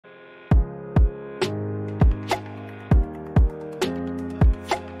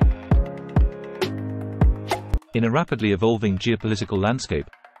In a rapidly evolving geopolitical landscape,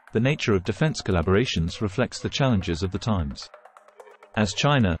 the nature of defense collaborations reflects the challenges of the times. As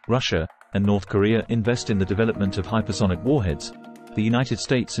China, Russia, and North Korea invest in the development of hypersonic warheads, the United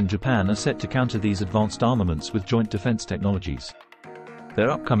States and Japan are set to counter these advanced armaments with joint defense technologies.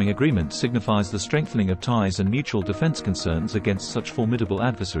 Their upcoming agreement signifies the strengthening of ties and mutual defense concerns against such formidable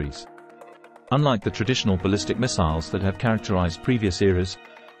adversaries. Unlike the traditional ballistic missiles that have characterized previous eras,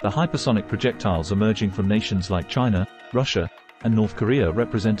 the hypersonic projectiles emerging from nations like China, Russia, and North Korea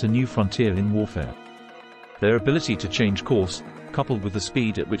represent a new frontier in warfare. Their ability to change course, coupled with the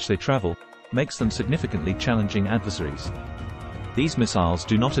speed at which they travel, makes them significantly challenging adversaries. These missiles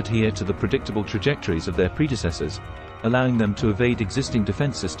do not adhere to the predictable trajectories of their predecessors, allowing them to evade existing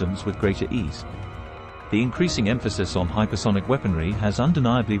defense systems with greater ease. The increasing emphasis on hypersonic weaponry has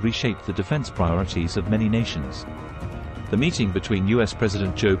undeniably reshaped the defense priorities of many nations. The meeting between US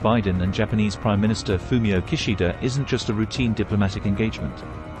President Joe Biden and Japanese Prime Minister Fumio Kishida isn't just a routine diplomatic engagement.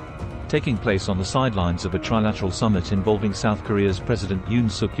 Taking place on the sidelines of a trilateral summit involving South Korea's President Yoon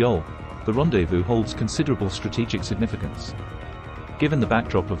Suk-yeol, the rendezvous holds considerable strategic significance. Given the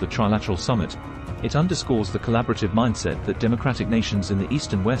backdrop of the trilateral summit, it underscores the collaborative mindset that democratic nations in the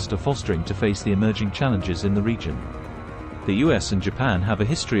East and West are fostering to face the emerging challenges in the region. The US and Japan have a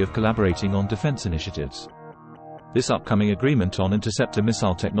history of collaborating on defense initiatives. This upcoming agreement on interceptor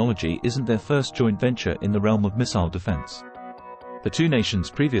missile technology isn't their first joint venture in the realm of missile defense. The two nations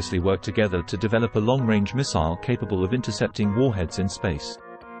previously worked together to develop a long-range missile capable of intercepting warheads in space.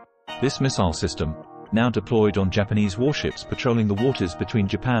 This missile system, now deployed on Japanese warships patrolling the waters between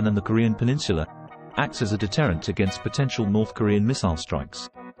Japan and the Korean peninsula, acts as a deterrent against potential North Korean missile strikes.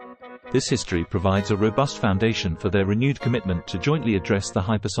 This history provides a robust foundation for their renewed commitment to jointly address the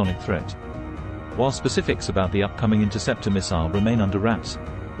hypersonic threat. While specifics about the upcoming interceptor missile remain under wraps,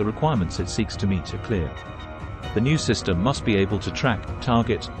 the requirements it seeks to meet are clear. The new system must be able to track,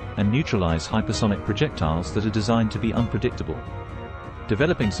 target, and neutralize hypersonic projectiles that are designed to be unpredictable.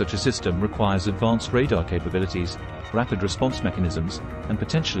 Developing such a system requires advanced radar capabilities, rapid response mechanisms, and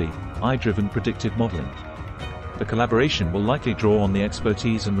potentially, AI-driven predictive modeling. The collaboration will likely draw on the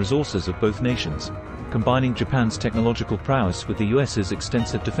expertise and resources of both nations, combining Japan's technological prowess with the US's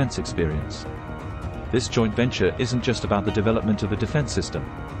extensive defense experience. This joint venture isn't just about the development of a defense system,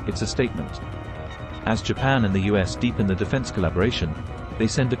 it's a statement. As Japan and the US deepen the defense collaboration, they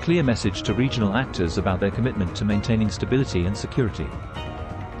send a clear message to regional actors about their commitment to maintaining stability and security.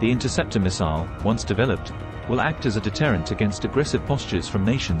 The interceptor missile, once developed, will act as a deterrent against aggressive postures from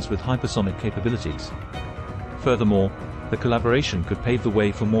nations with hypersonic capabilities. Furthermore, the collaboration could pave the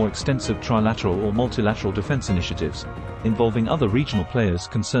way for more extensive trilateral or multilateral defense initiatives, involving other regional players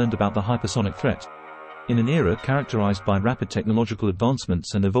concerned about the hypersonic threat. In an era characterized by rapid technological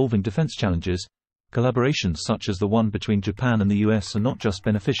advancements and evolving defense challenges, collaborations such as the one between Japan and the US are not just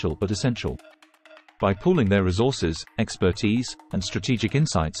beneficial but essential. By pooling their resources, expertise, and strategic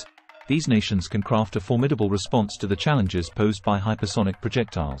insights, these nations can craft a formidable response to the challenges posed by hypersonic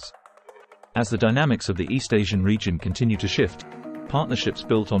projectiles. As the dynamics of the East Asian region continue to shift, partnerships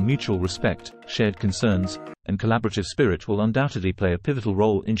built on mutual respect, shared concerns, and collaborative spirit will undoubtedly play a pivotal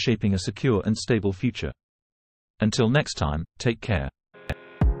role in shaping a secure and stable future. Until next time, take care.